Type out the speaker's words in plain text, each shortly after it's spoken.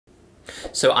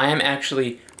So I am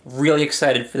actually really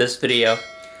excited for this video.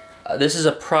 This is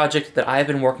a project that I've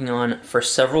been working on for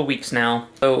several weeks now.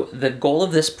 So the goal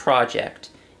of this project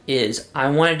is I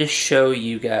wanted to show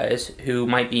you guys who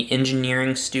might be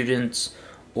engineering students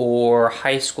or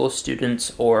high school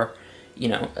students, or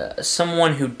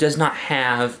someone who does not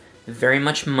have very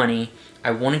much money.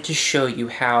 I wanted to show you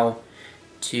how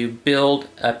to build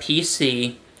a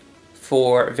PC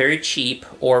for very cheap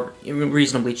or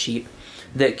reasonably cheap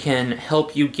that can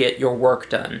help you get your work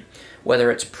done. Whether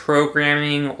it's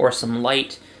programming or some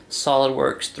light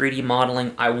SolidWorks 3D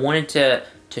modeling, I wanted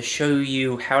to show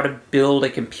you how to build a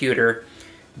computer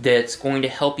that's going to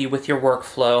help you with your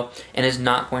workflow and is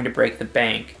not going to break the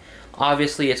bank.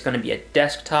 Obviously, it's going to be a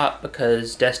desktop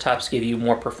because desktops give you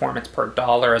more performance per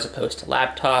dollar as opposed to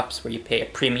laptops where you pay a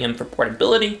premium for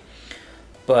portability.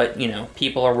 But,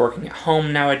 people are working at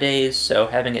home nowadays, so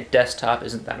having a desktop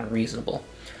isn't that unreasonable.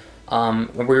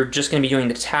 We're just going to be doing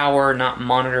the tower, not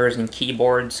monitors and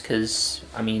keyboards, because,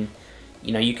 you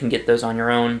can get those on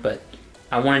your own, but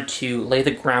I wanted to lay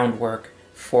the groundwork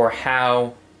for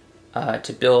how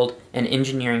to build an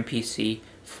engineering PC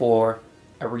for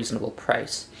a reasonable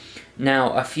price.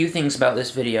 Now, a few things about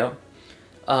this video.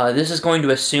 This is going to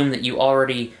assume that you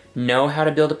already know how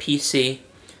to build a PC,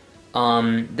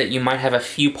 that you might have a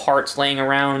few parts laying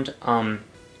around.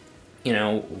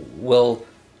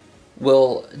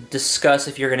 We'll discuss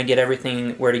if you're going to get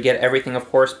everything, where to get everything, of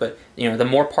course, but the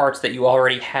more parts that you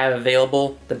already have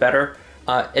available, the better.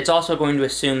 It's also going to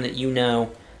assume that you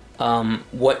know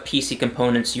what PC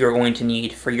components you're going to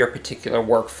need for your particular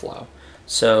workflow.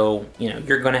 So,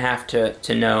 you're going to have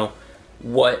to know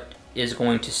what is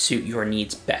going to suit your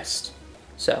needs best.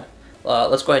 So,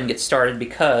 let's go ahead and get started,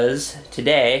 because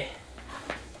today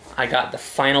I got the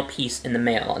final piece in the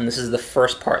mail, and this is the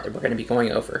first part that we're going to be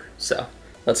going over. So,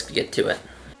 let's get to it.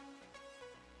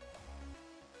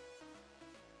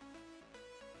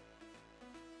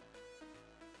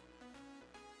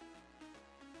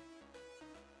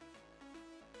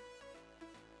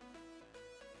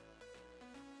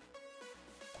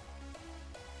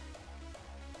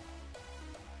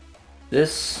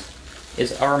 This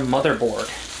is our motherboard.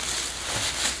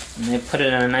 And they put it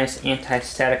in a nice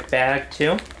anti-static bag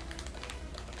too.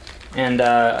 And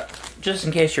just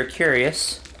in case you're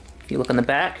curious, if you look on the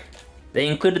back, they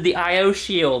included the I/O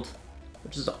shield,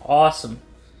 which is awesome.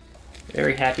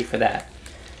 Very happy for that.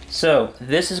 So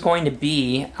this is going to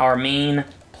be our main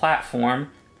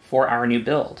platform for our new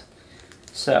build.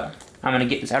 So I'm going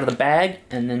to get this out of the bag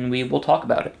and then we will talk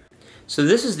about it. So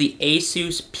this is the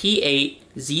Asus P8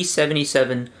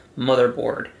 Z77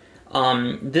 motherboard.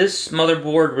 This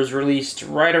motherboard was released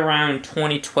right around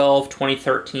 2012,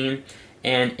 2013,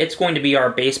 and it's going to be our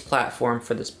base platform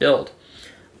for this build.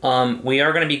 We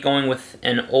are going to be going with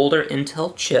an older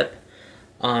Intel chip,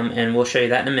 and we'll show you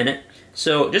that in a minute.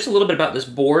 So just a little bit about this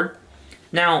board.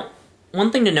 Now,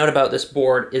 one thing to note about this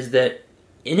board is that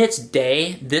in its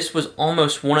day, this was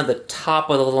almost one of the top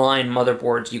of the line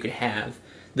motherboards you could have.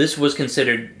 This was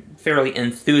considered fairly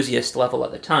enthusiast level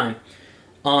at the time.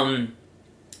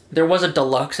 There was a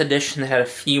deluxe edition that had a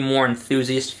few more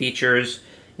enthusiast features,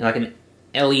 like an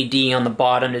LED on the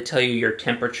bottom to tell you your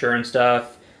temperature and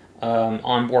stuff,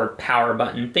 onboard power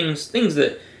button, things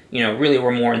that really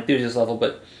were more enthusiast level.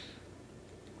 But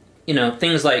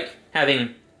things like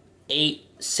having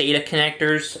 8 SATA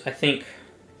connectors. I think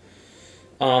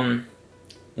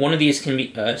one of these can be,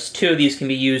 2 of these can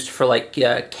be used for like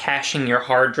caching your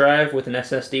hard drive with an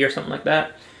SSD or something like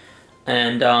that.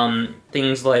 And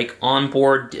things like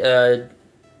onboard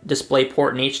DisplayPort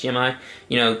and HDMI.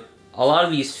 A lot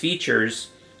of these features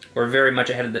were very much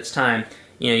ahead of its time.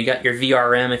 You got your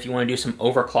VRM if you want to do some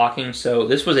overclocking. So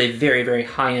this was a very, very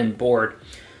high-end board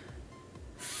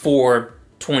for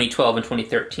 2012 and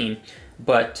 2013.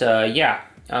 But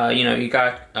you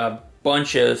got a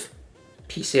bunch of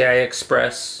PCI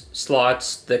Express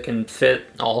slots that can fit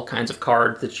all kinds of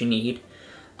cards that you need.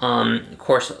 Of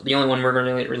course, the only one we're going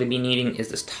to really be needing is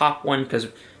this top one, because,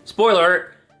 spoiler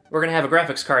alert, we're going to have a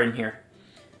graphics card in here.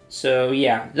 So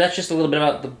yeah, that's just a little bit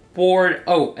about the board.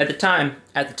 Oh, at the time,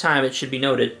 it should be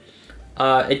noted,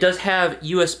 it does have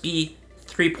USB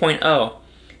 3.0,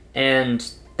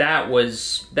 and that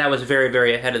was very,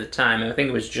 very ahead of the time. I think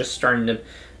it was just starting to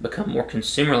become more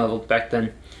consumer level back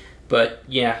then. But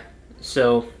yeah,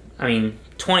 so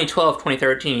 2012,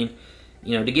 2013,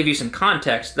 to give you some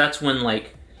context, that's when,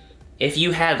 like, if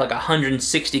you had like a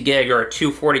 160 gig or a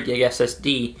 240 gig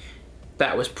SSD,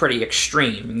 that was pretty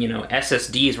extreme.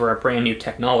 SSDs were a brand new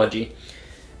technology.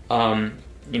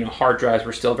 Hard drives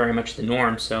were still very much the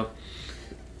norm, so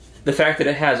the fact that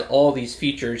it has all these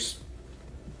features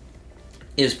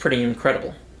is pretty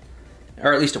incredible.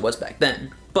 Or at least it was back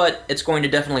then. But it's going to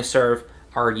definitely serve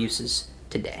our uses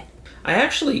today. I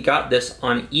actually got this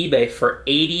on eBay for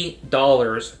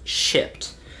 $80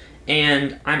 shipped.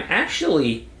 And I'm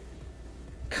actually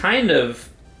kind of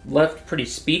left pretty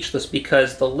speechless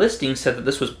because the listing said that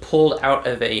this was pulled out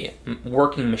of a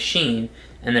working machine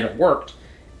and that it worked.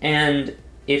 And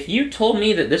if you told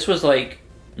me that this was like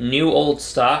new old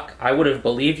stock, I would have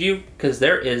believed you, because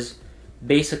there is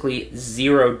basically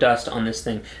zero dust on this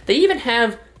thing. They even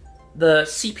have the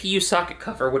CPU socket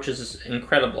cover, which is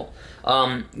incredible.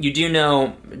 You do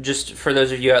know, just for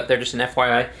those of you out there, just an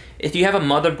FYI, if you have a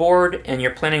motherboard and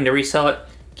you're planning to resell it,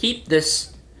 keep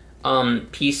this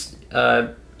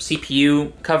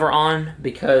CPU cover on,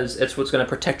 because it's what's going to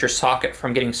protect your socket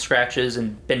from getting scratches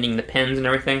and bending the pins and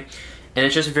everything. And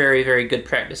it's just very, very good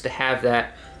practice to have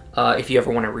that if you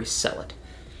ever want to resell it.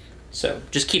 So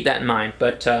just keep that in mind.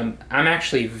 But I'm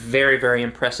actually very, very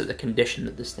impressed at the condition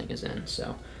that this thing is in.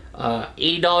 So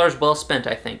 $80 well spent,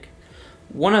 I think.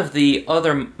 One of the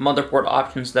other motherboard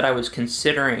options that I was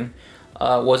considering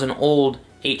was an old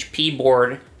HP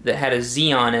board that had a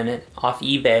Xeon in it off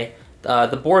eBay.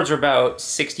 The boards are about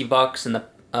 60 bucks and the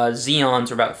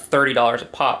Xeons are about $30 a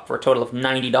pop for a total of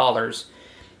 $90.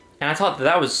 And I thought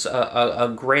that was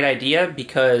a great idea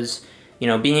because, you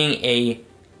know, being a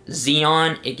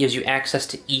Xeon, it gives you access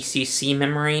to ECC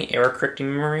memory, error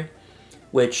correcting memory,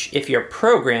 which if you're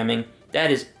programming,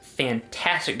 that is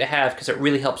fantastic to have because it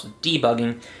really helps with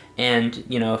debugging. And,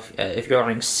 you know, if you're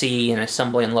learning C and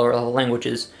assembly and lower level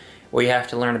languages where you have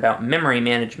to learn about memory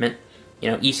management,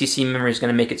 you know, ECC memory is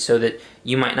going to make it so that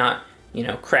you might not, you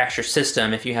know, crash your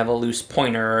system if you have a loose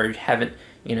pointer or haven't,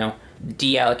 you know,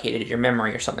 deallocated your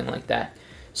memory or something like that.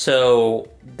 So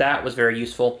that was very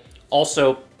useful.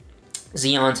 Also,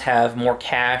 Xeons have more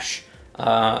cache,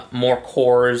 more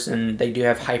cores, and they do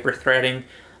have hyper-threading.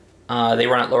 They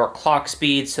run at lower clock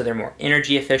speeds, so they're more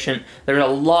energy efficient. There's a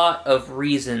lot of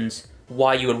reasons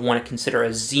why you would want to consider a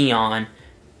Xeon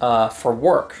for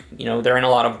work. You know, they're in a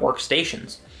lot of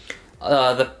workstations.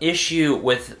 The issue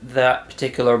with that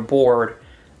particular board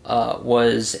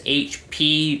was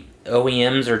HP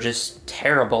OEMs are just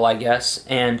terrible, I guess,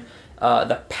 and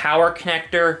the power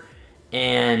connector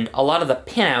and a lot of the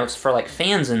pinouts for like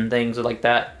fans and things like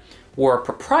that were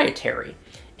proprietary,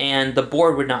 and the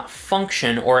board would not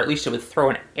function, or at least it would throw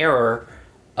an error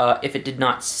if it did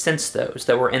not sense those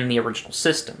that were in the original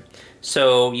system.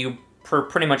 So you were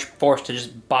pretty much forced to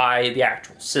just buy the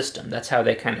actual system. That's how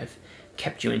they kind of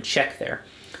kept you in check there.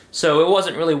 So it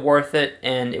wasn't really worth it,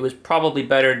 and it was probably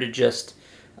better to just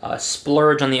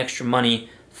splurge on the extra money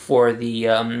for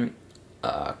the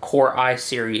Core i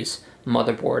series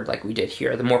motherboard like we did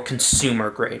here, the more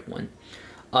consumer grade one.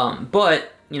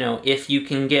 But, you know, if you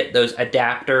can get those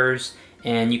adapters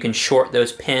and you can short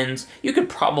those pins, you could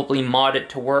probably mod it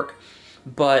to work.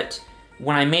 But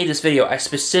when I made this video, I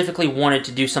specifically wanted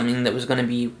to do something that was going to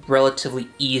be relatively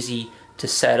easy to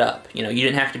set up. You know, you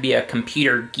didn't have to be a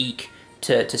computer geek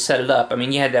to set it up. I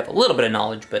mean, you had to have a little bit of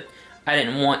knowledge, but I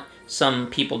didn't want some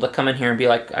people to come in here and be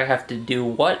like, I have to do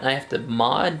what? I have to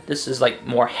mod? This is like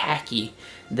more hacky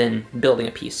than building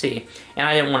a PC. And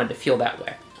I didn't want it to feel that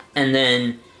way. And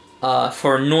then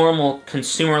for normal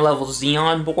consumer level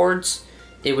Xeon boards,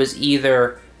 it was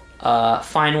either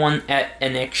find one at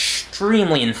an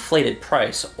extremely inflated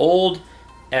price. Old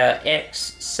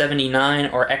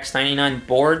X79 or X99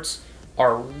 boards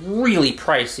are really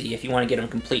pricey if you want to get them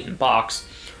complete in box.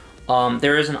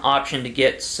 There is an option to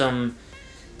get some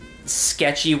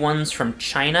sketchy ones from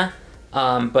China,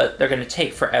 but they're going to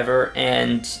take forever,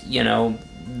 and, you know,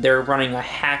 they're running a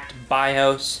hacked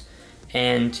BIOS,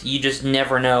 and you just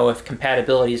never know if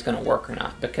compatibility is going to work or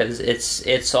not, because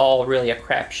it's all really a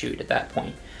crapshoot at that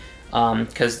point.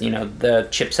 Because, you know, the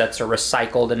chipsets are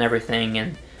recycled and everything,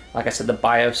 and like I said, the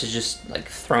BIOS is just like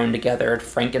thrown together at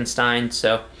Frankenstein.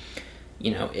 So,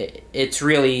 you know, it's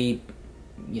really,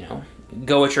 you know,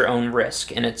 go at your own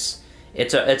risk, and it's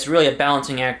really a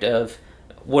balancing act of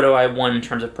what do I want in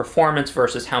terms of performance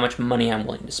versus how much money I'm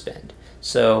willing to spend.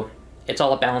 So it's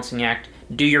all a balancing act.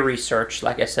 Do your research,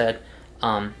 like I said.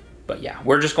 But yeah,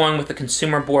 we're just going with the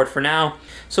consumer board for now.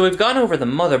 So we've gone over the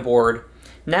motherboard.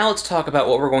 Now let's talk about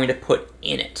what we're going to put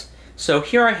in it. So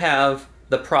here I have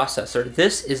the processor.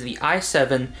 This is the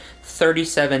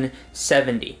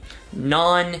i7-3770,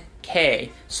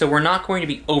 non-K. So we're not going to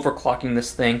be overclocking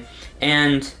this thing.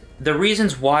 And the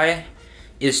reasons why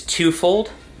is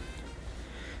twofold.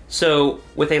 So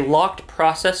with a locked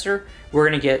processor, we're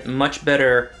going to get much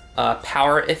better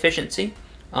power efficiency,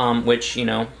 which, you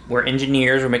know, we're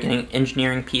engineers, we're making an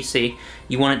engineering PC.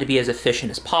 You want it to be as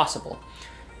efficient as possible.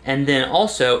 And then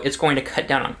also, it's going to cut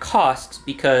down on costs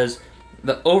because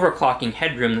the overclocking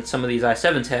headroom that some of these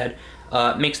i7s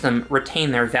had makes them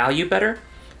retain their value better.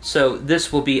 So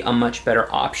this will be a much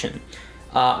better option.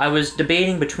 I was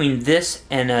debating between this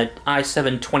and an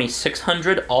i7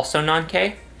 2600, also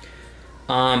non-K,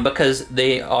 because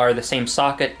they are the same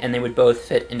socket and they would both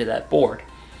fit into that board.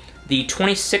 The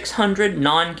 2600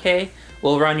 non-K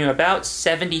will run you about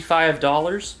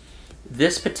 $75.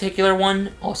 This particular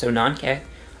one, also non-K,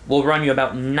 will run you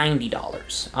about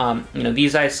 $90. You know,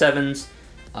 these i7s,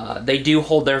 they do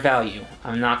hold their value.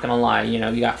 I'm not gonna lie. You know,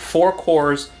 you got 4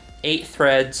 cores, 8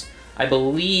 threads, I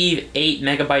believe 8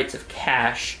 megabytes of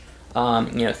cache. You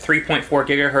know, 3.4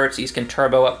 gigahertz. These can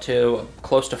turbo up to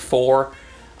close to 4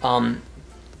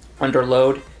 under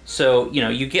load. So you know,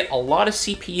 you get a lot of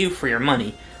CPU for your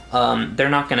money. They're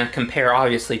not going to compare,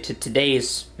 obviously, to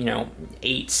today's, you know,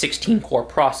 8 16-core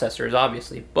processors,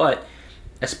 obviously, but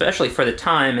especially for the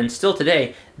time, and still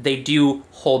today, they do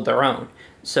hold their own.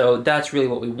 So that's really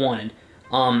what we wanted.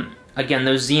 Again,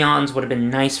 those Xeons would have been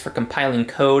nice for compiling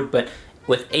code, but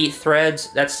with 8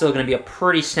 threads, that's still going to be a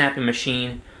pretty snappy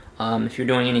machine. If you're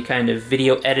doing any kind of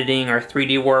video editing or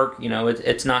 3D work, you know,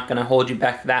 it's not going to hold you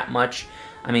back that much.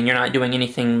 I mean, you're not doing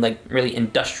anything like really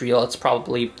industrial. It's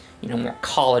probably, you know, more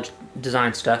college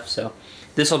design stuff. So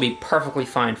this will be perfectly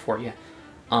fine for you.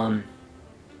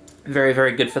 Very,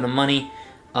 very good for the money.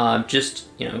 Just,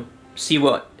 you know, see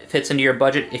what fits into your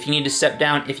budget. If you need to step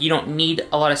down, if you don't need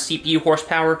a lot of CPU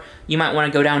horsepower, you might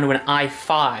want to go down to an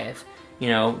i5. You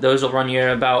know, those will run you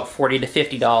about $40 to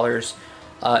 $50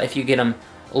 if you get them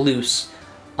loose.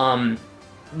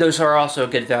 Those are also a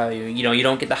good value. You know, you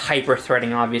don't get the hyper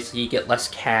threading, obviously. You get less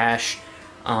cache.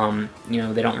 You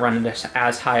know, they don't run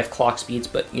as high of clock speeds,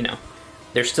 but, you know,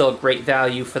 they're still a great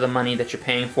value for the money that you're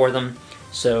paying for them.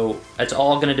 So it's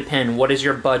all going to depend. What is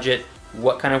your budget?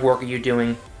 What kind of work are you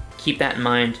doing? Keep that in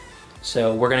mind.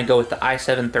 So we're going to go with the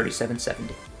i7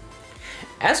 3770.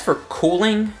 As for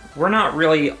cooling, we're not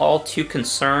really all too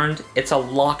concerned. It's a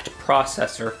locked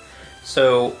processor,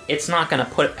 so it's not going to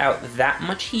put out that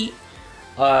much heat.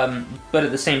 But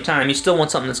at the same time, you still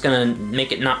want something that's going to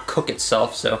make it not cook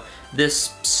itself, so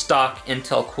this stock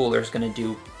Intel cooler is going to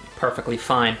do perfectly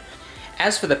fine.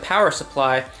 As for the power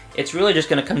supply, it's really just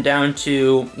going to come down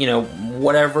to, you know,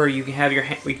 whatever you can have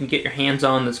you can get your hands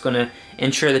on that's going to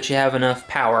ensure that you have enough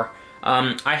power.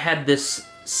 I had this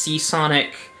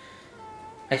Seasonic,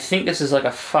 I think this is like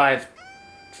a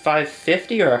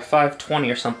 550 or a 520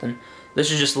 or something.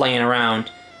 This is just laying around.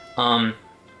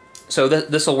 So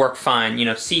this will work fine. You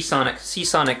know,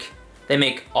 Seasonic, they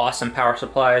make awesome power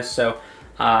supplies, so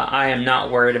I am not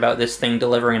worried about this thing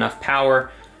delivering enough power.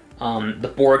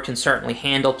 The board can certainly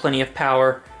handle plenty of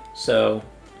power, so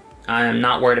I am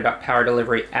not worried about power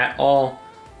delivery at all.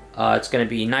 It's going to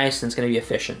be nice and it's going to be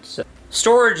efficient. So,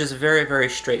 storage is very, very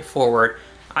straightforward.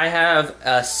 I have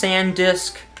a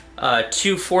SanDisk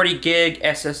 240 gig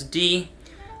SSD.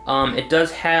 It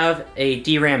does have a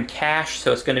DRAM cache,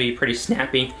 so it's going to be pretty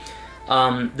snappy.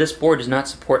 This board does not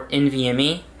support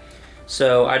NVMe,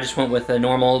 so I just went with a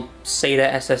normal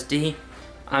SATA SSD.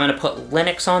 I'm going to put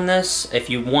Linux on this. If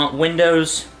you want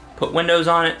Windows, put Windows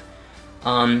on it.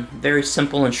 Very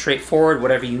simple and straightforward,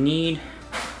 whatever you need.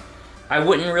 I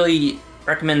wouldn't really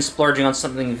recommend splurging on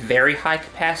something very high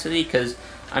capacity because,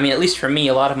 I mean, at least for me,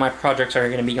 a lot of my projects are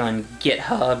going to be on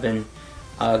GitHub and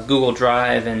Google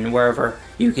Drive and wherever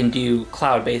you can do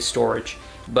cloud-based storage.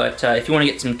 But if you want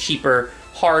to get some cheaper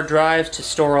hard drives to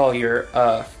store all your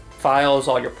files,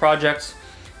 all your projects,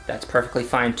 that's perfectly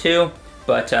fine too.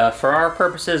 But for our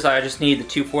purposes, I just need the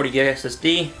 240 gig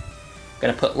SSD. I'm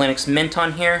gonna put Linux Mint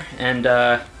on here,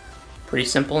 and pretty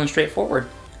simple and straightforward.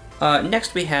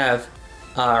 Next we have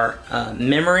our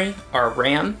memory, our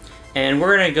RAM, and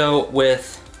we're gonna go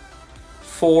with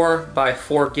 4 by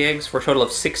 4 gigs for a total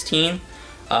of 16.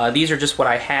 These are just what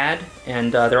I had,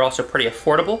 and they're also pretty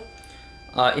affordable.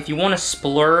 If you want to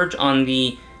splurge on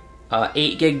the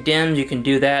 8 gig DIMMs, you can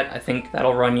do that. I think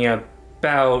that'll run you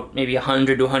about maybe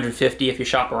 100 to 150 if you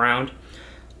shop around.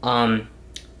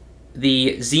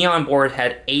 The Xeon board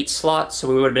had 8 slots, so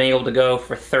we would have been able to go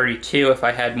for 32 if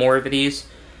I had more of these.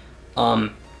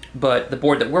 But the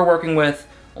board that we're working with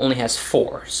only has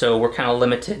 4, so we're kind of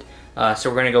limited. So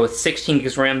we're going to go with 16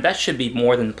 gigs RAM. That should be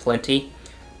more than plenty.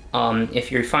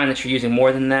 If you find that you're using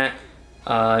more than that,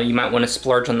 you might want to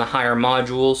splurge on the higher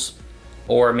modules,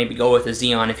 or maybe go with a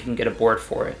Xeon if you can get a board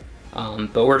for it.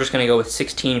 But we're just going to go with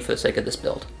 16 for the sake of this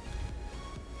build.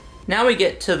 Now we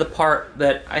get to the part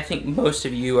that I think most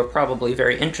of you are probably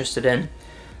very interested in.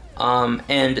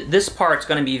 And this part's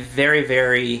going to be very,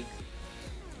 very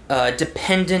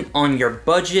dependent on your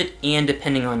budget and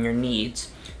depending on your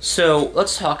needs. So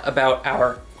let's talk about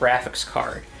our graphics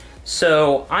card.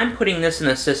 So I'm putting this in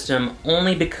the system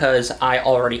only because I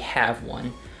already have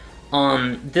one.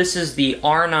 This is the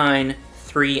R9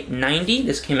 390.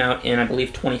 This came out in, I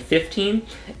believe, 2015.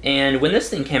 And when this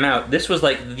thing came out, this was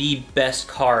like the best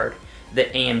card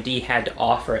that AMD had to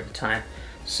offer at the time.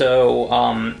 So,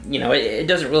 you know, it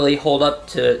doesn't really hold up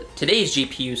to today's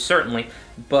GPUs, certainly.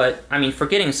 But, I mean, for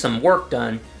getting some work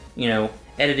done, you know,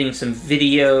 editing some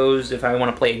videos, if I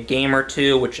want to play a game or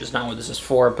two, which is not what this is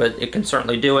for, but it can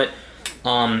certainly do it.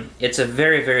 It's a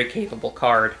very, very capable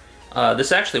card.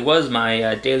 This actually was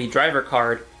my daily driver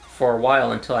card for a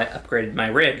while until I upgraded my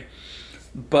rig.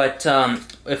 But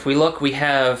if we look, we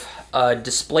have a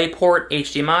DisplayPort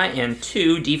HDMI and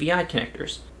 2 DVI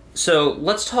connectors. So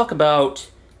let's talk about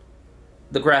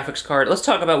the graphics card. Let's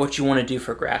talk about what you want to do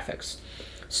for graphics.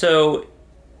 So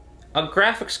a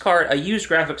graphics card, a used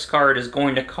graphics card is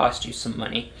going to cost you some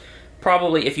money.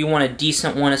 Probably if you want a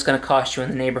decent one, it's going to cost you in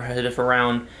the neighborhood of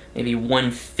around maybe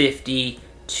 $150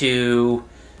 to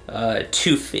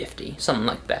 $250, something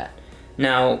like that.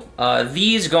 Now,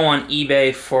 these go on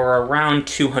eBay for around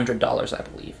 $200, I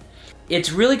believe.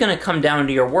 It's really going to come down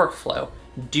to your workflow.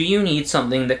 Do you need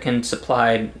something that can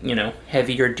supply, you know,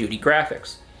 heavier duty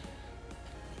graphics?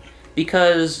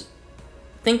 Because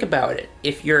think about it.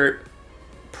 If you're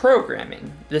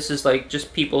programming, this is like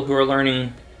just people who are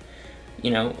learning, you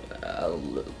know,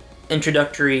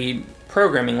 introductory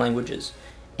programming languages,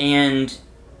 and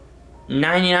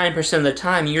 99% of the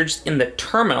time you're just in the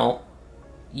terminal,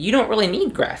 you don't really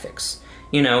need graphics.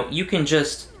 You know, you can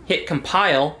just hit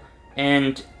compile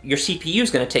and your CPU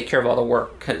is going to take care of all the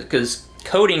work, because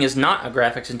coding is not a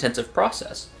graphics intensive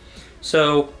process.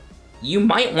 So you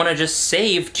might want to just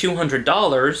save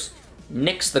 $200,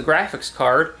 nix the graphics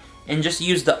card, and just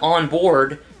use the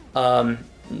onboard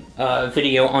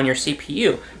video on your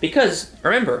CPU. Because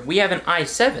remember, we have an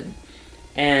i7,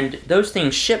 and those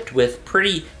things shipped with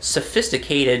pretty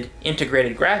sophisticated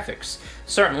integrated graphics.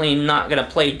 Certainly not going to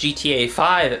play GTA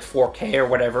 5 at 4K or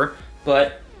whatever,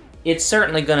 but it's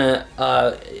certainly going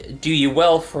to do you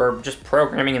well for just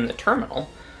programming in the terminal.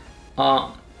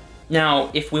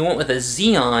 Now, if we went with a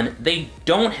Xeon, they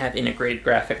don't have integrated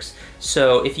graphics,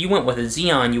 so if you went with a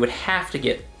Xeon, you would have to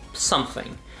get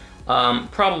something.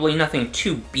 Probably nothing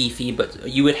too beefy, but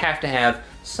you would have to have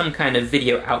some kind of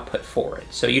video output for it,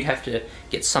 so you'd have to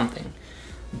get something.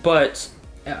 But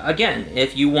again,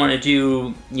 if you want to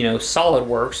do, you know,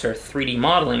 SolidWorks or 3D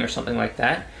modeling or something like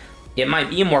that, it might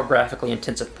be a more graphically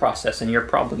intensive process, and you're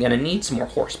probably going to need some more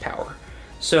horsepower.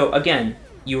 So again,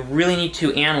 you really need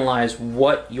to analyze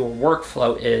what your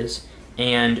workflow is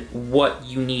and what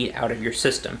you need out of your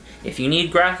system. If you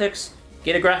need graphics,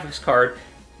 get a graphics card.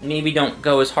 Maybe don't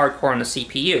go as hardcore on the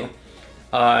CPU.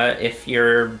 If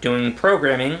you're doing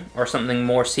programming or something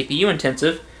more CPU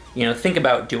intensive, you know, think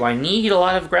about, do I need a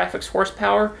lot of graphics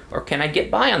horsepower, or can I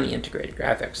get by on the integrated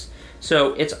graphics?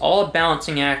 So it's all a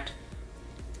balancing act.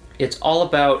 It's all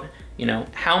about, you know,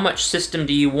 how much system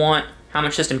do you want, how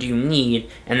much system do you need,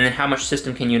 and then how much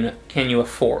system can you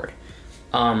afford,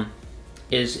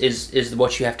 is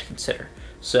what you have to consider.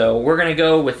 So we're going to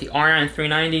go with the R9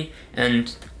 390,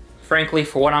 and frankly,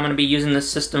 for what I'm going to be using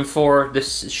this system for,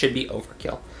 this should be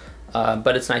overkill.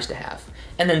 But it's nice to have.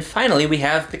 And then finally, we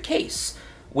have the case,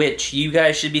 which you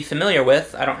guys should be familiar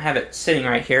with. I don't have it sitting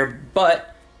right here,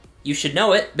 but you should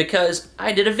know it because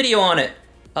I did a video on it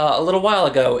a little while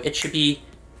ago. It should be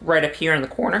right up here in the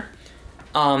corner.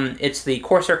 It's the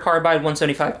Corsair Carbide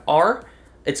 175R.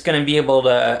 It's going to be able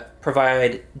to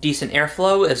provide decent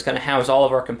airflow. It's going to house all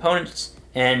of our components,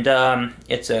 and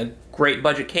it's a great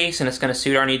budget case, and it's going to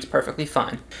suit our needs perfectly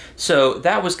fine. So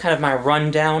that was kind of my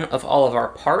rundown of all of our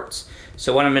parts.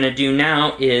 So what I'm going to do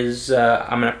now is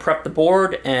I'm going to prep the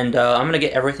board, and I'm going to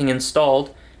get everything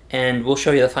installed, and we'll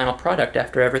show you the final product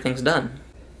after everything's done.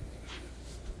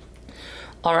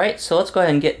 Alright, so let's go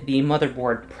ahead and get the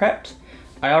motherboard prepped.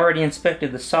 I already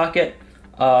inspected the socket.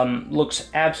 Looks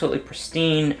absolutely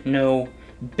pristine, no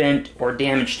bent or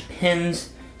damaged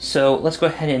pins. So let's go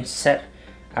ahead and set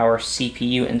our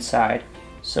CPU inside.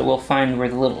 So we'll find where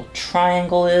the little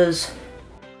triangle is.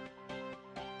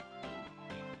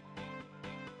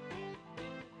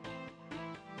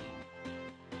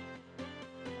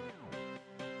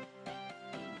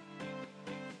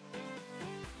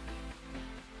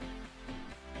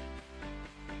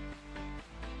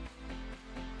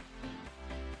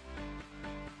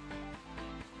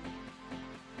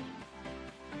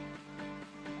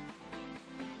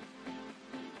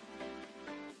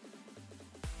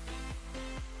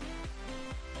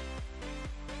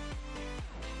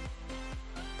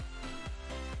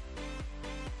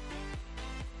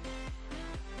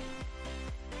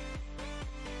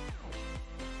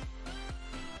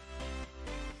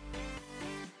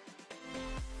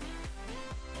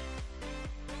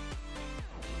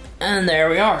 And there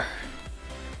we are.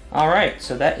 Alright,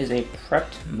 so that is a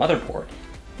prepped motherboard.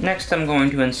 Next I'm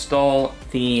going to install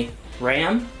the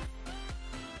RAM.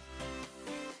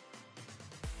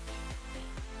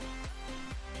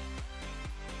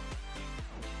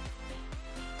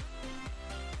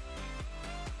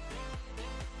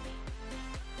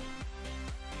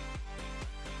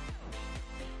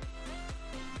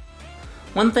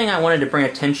 One thing I wanted to bring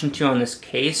attention to on this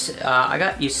case, I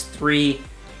got these three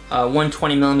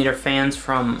 120mm fans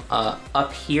from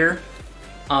up here.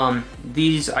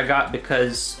 These I got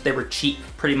because they were cheap,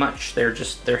 pretty much. They're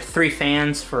three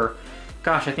fans for,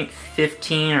 gosh, I think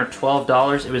 $15 or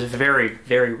 $12. It was very,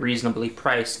 very reasonably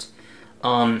priced.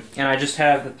 And I just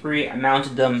have the three. I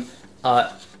mounted them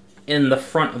in the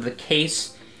front of the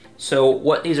case. So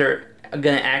what these are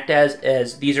going to act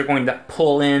as these are going to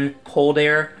pull in cold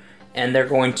air, and they're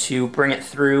going to bring it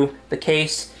through the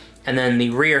case, and then the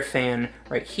rear fan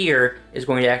right here is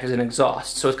going to act as an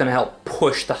exhaust, so it's going to help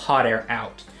push the hot air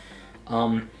out.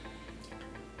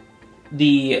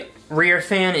 The rear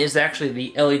fan is actually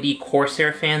the LED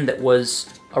Corsair fan that was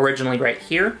originally right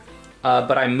here,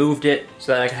 but I moved it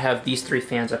so that I could have these three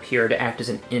fans up here to act as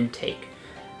an intake.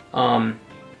 You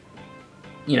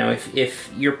know,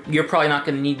 if you're probably not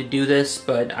going to need to do this,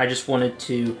 but I just wanted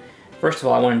to. First of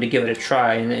all, I wanted to give it a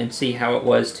try and see how it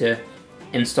was to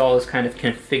install this kind of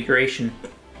configuration.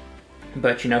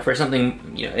 But, you know, for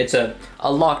something, you know, it's a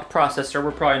locked processor, we're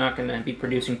probably not going to be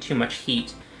producing too much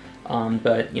heat.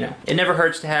 But, you know, it never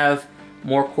hurts to have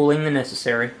more cooling than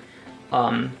necessary.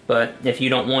 But if you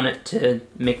don't want it to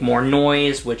make more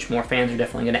noise, which more fans are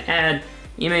definitely going to add,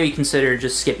 you maybe consider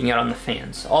just skipping out on the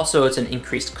fans. Also, it's an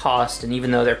increased cost, and even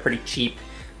though they're pretty cheap,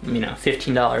 you know,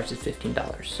 $15 is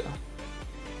 $15, so.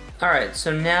 Alright,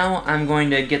 so now I'm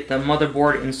going to get the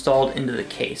motherboard installed into the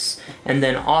case. And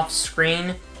then off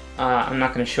screen, I'm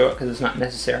not going to show it because it's not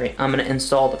necessary, I'm going to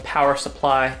install the power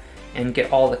supply and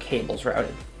get all the cables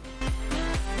routed.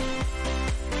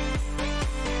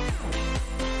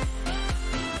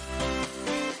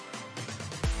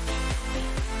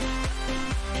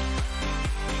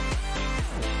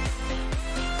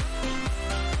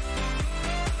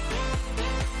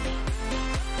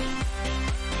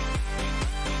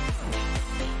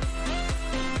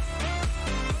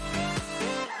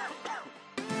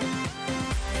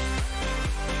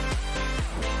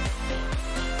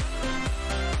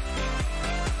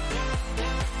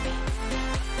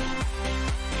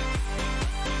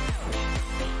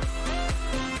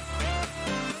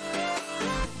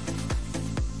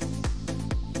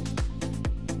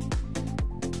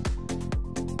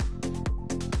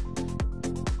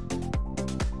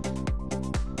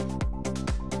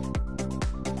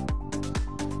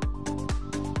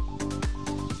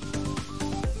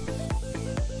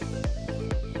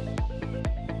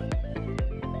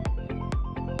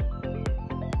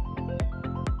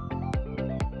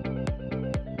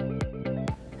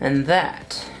 And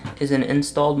that is an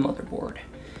installed motherboard.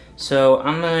 So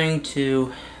I'm going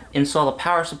to install the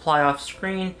power supply off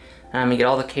screen, and I'm going to get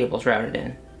all the cables routed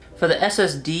in. For the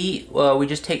SSD, we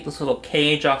just take this little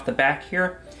cage off the back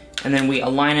here, and then we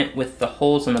align it with the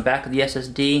holes on the back of the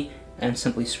SSD and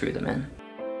simply screw them in.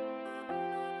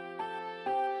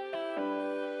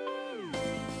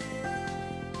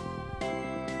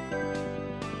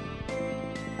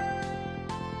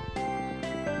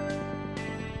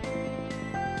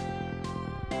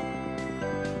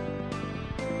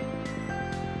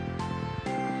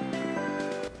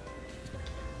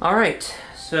 Alright,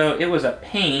 so it was a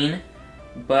pain,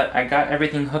 but I got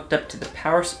everything hooked up to the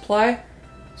power supply,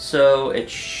 so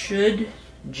it should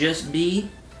just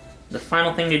be, the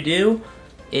final thing to do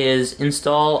is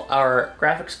install our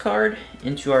graphics card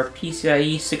into our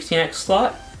PCIe 16X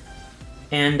slot,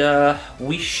 and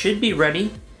we should be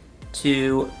ready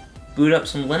to boot up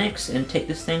some Linux and take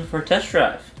this thing for a test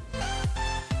drive.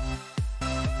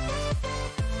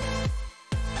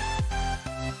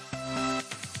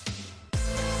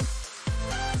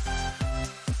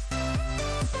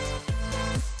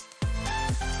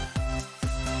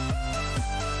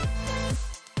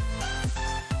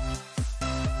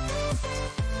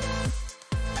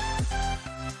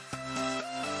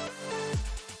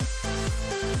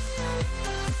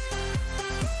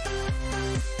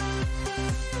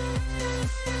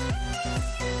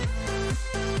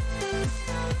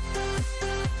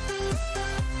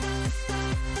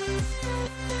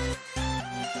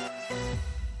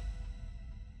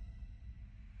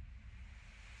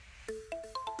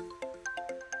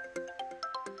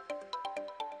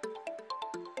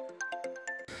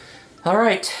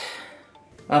 Alright,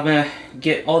 I'm going to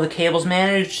get all the cables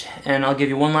managed, and I'll give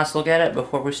you one last look at it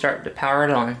before we start to power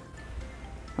it on.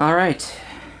 Alright,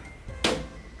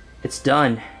 it's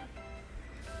done.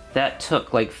 That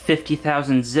took like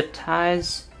 50,000 zip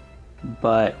ties,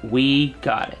 but we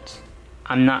got it.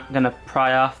 I'm not gonna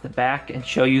pry off the back and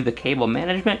show you the cable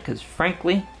management, because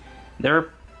frankly, there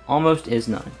almost is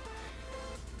none.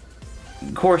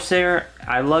 Corsair,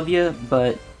 I love you,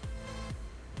 but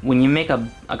when you make a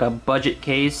budget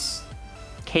case,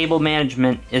 cable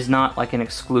management is not like an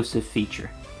exclusive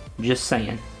feature. Just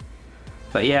saying.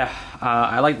 But yeah,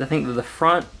 I like to think that the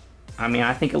front, I mean,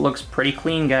 I think it looks pretty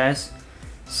clean, guys.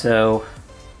 So,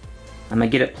 I'm gonna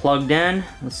get it plugged in.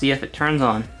 Let's see if it turns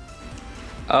on.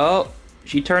 Oh,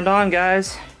 she turned on,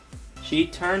 guys. She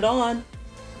turned on.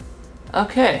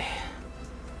 Okay,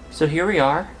 so here we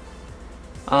are.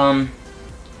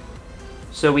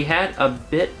 So we had a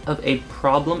bit of a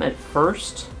problem at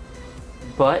first,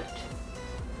 but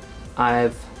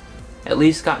I've at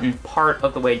least gotten part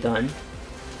of the way done.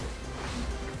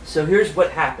 So here's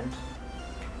what happened.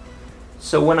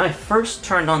 So when I first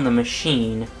turned on the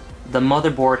machine, the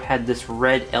motherboard had this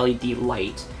red LED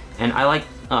light, and I like,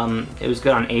 it was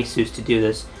good on ASUS to do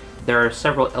this. There are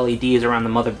several LEDs around the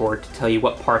motherboard to tell you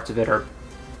what parts of it are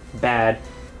bad.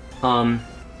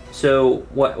 So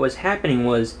what was happening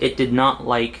was it did not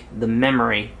like the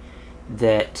memory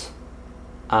that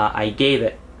I gave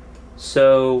it.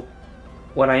 So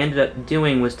what I ended up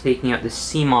doing was taking out the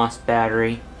CMOS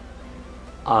battery,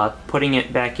 putting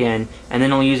it back in, and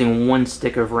then only using one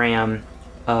stick of RAM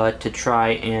to try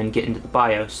and get into the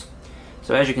BIOS.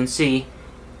 So as you can see,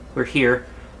 we're here.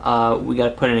 We got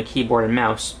to put in a keyboard and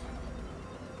mouse.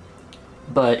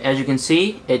 But as you can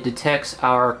see, it detects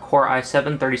our Core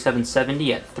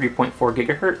i7-3770 at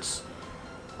 3.4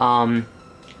 gigahertz.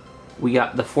 We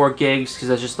got the 4 gigs because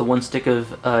that's just the one stick of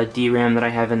DRAM that I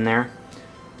have in there.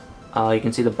 You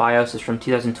can see the BIOS is from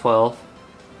 2012.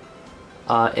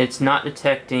 It's not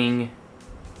detecting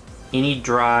any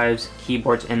drives,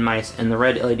 keyboards, and mice, and the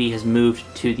red LED has moved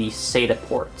to the SATA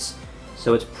ports.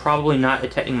 So it's probably not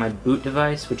detecting my boot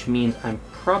device, which means I'm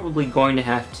probably going to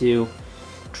have to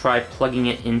try plugging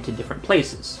it into different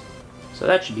places. So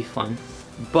that should be fun.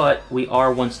 But we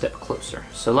are one step closer.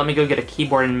 So let me go get a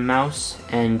keyboard and mouse,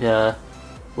 and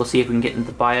we'll see if we can get into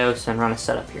the BIOS and run a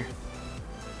setup here.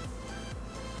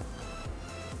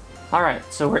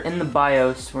 Alright, so we're in the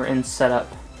BIOS, we're in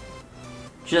setup.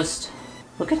 Just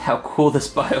look at how cool this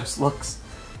BIOS looks.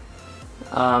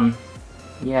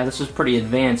 Yeah, this was pretty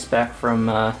advanced back from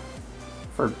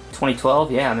for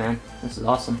 2012. Yeah, man, this is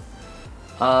awesome.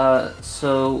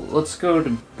 So let's go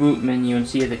to boot menu and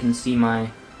see if it can see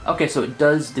my... Okay, so it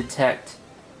does detect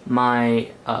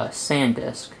my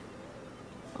SanDisk.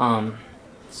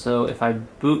 So if I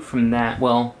boot from that,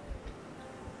 well,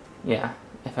 yeah,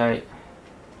 if I...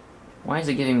 Why is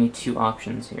it giving me two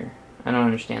options here? I don't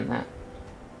understand that.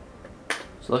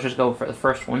 So let's just go for the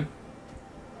first one.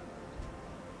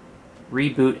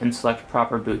 Reboot and select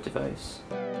proper boot device.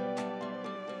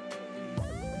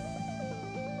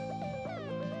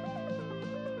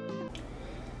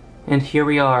 And here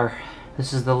we are.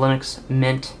 This is the Linux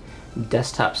Mint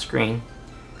desktop screen.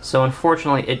 So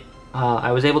unfortunately,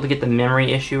 I was able to get the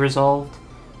memory issue resolved,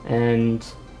 and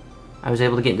I was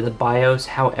able to get into the BIOS.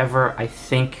 However, I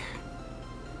think,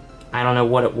 I don't know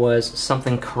what it was,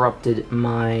 something corrupted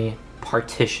my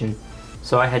partition.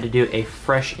 So I had to do a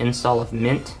fresh install of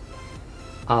Mint.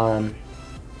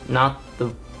 Not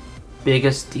the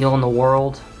biggest deal in the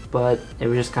world, but it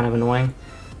was just kind of annoying.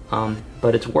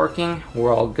 But it's working,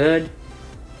 we're all good.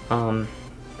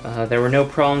 There were no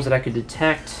problems that I could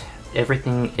detect.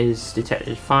 Everything is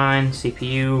detected fine.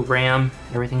 CPU, RAM,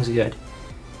 everything's good.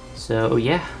 So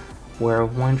yeah, we're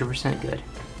 100% good.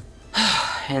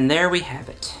 And there we have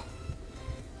it.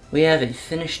 We have a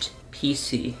finished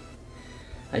PC.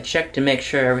 I checked to make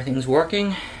sure everything's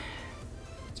working.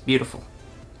 It's beautiful.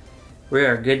 We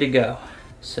are good to go.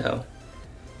 So,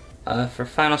 for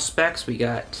final specs, we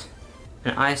got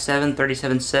an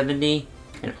i7-3770,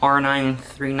 an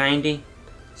R9-390,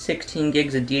 16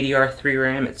 gigs of DDR3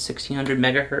 RAM at 1600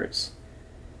 megahertz.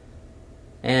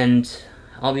 And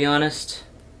I'll be honest,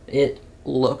 it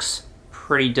looks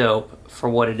pretty dope for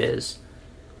what it is.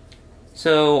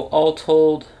 So all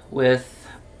told, with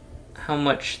how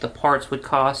much the parts would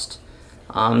cost,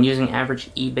 using average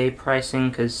eBay pricing,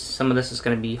 because some of this is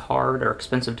going to be hard or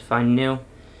expensive to find new,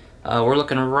 we're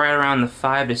looking right around the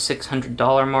 $500 to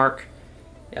 $600 mark.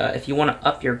 If you want to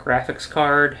up your graphics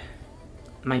card,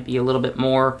 it might be a little bit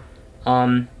more.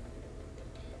 You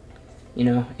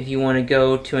know, if you want to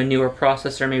go to a newer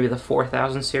processor, maybe the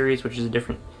 4000 series, which is a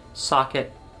different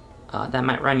socket, that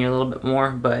might run you a little bit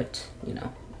more, but, you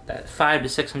know, that $500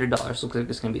 to $600 looks like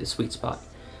it's going to be the sweet spot.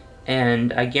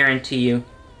 And I guarantee you,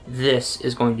 this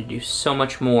is going to do so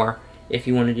much more if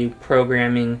you want to do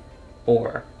programming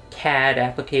or CAD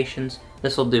applications.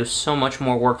 This will do so much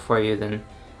more work for you than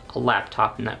a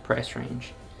laptop in that price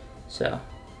range. So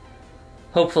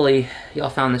hopefully y'all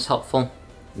found this helpful.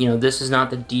 You know, this is not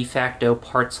the de facto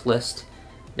parts list.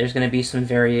 There's going to be some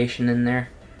variation in there.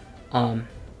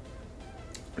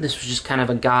 This was just kind of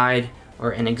a guide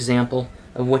or an example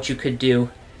of what you could do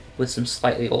with some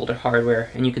slightly older hardware,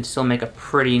 and you could still make a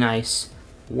pretty nice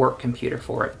work computer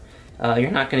for it.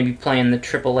 You're not going to be playing the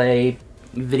AAA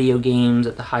video games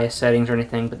at the highest settings or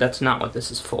anything, but that's not what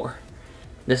this is for.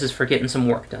 This is for getting some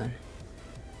work done.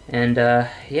 And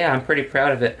yeah, I'm pretty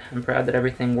proud of it. I'm proud that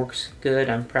everything works good.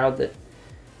 I'm proud that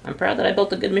I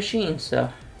built a good machine.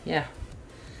 So yeah.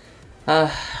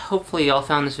 Hopefully y'all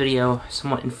found this video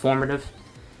somewhat informative,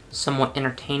 somewhat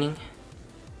entertaining.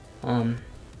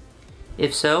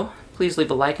 If so, please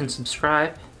leave a like and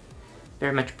subscribe.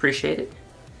 Very much appreciate it.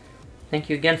 Thank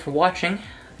you again for watching.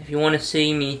 If you want to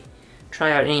see me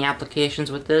try out any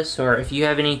applications with this, or if you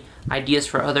have any ideas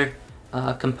for other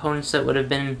components that would have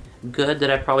been good that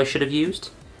I probably should have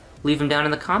used, leave them down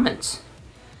in the comments.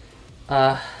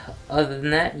 Other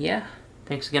than that, yeah,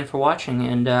 thanks again for watching,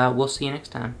 and we'll see you next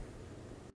time.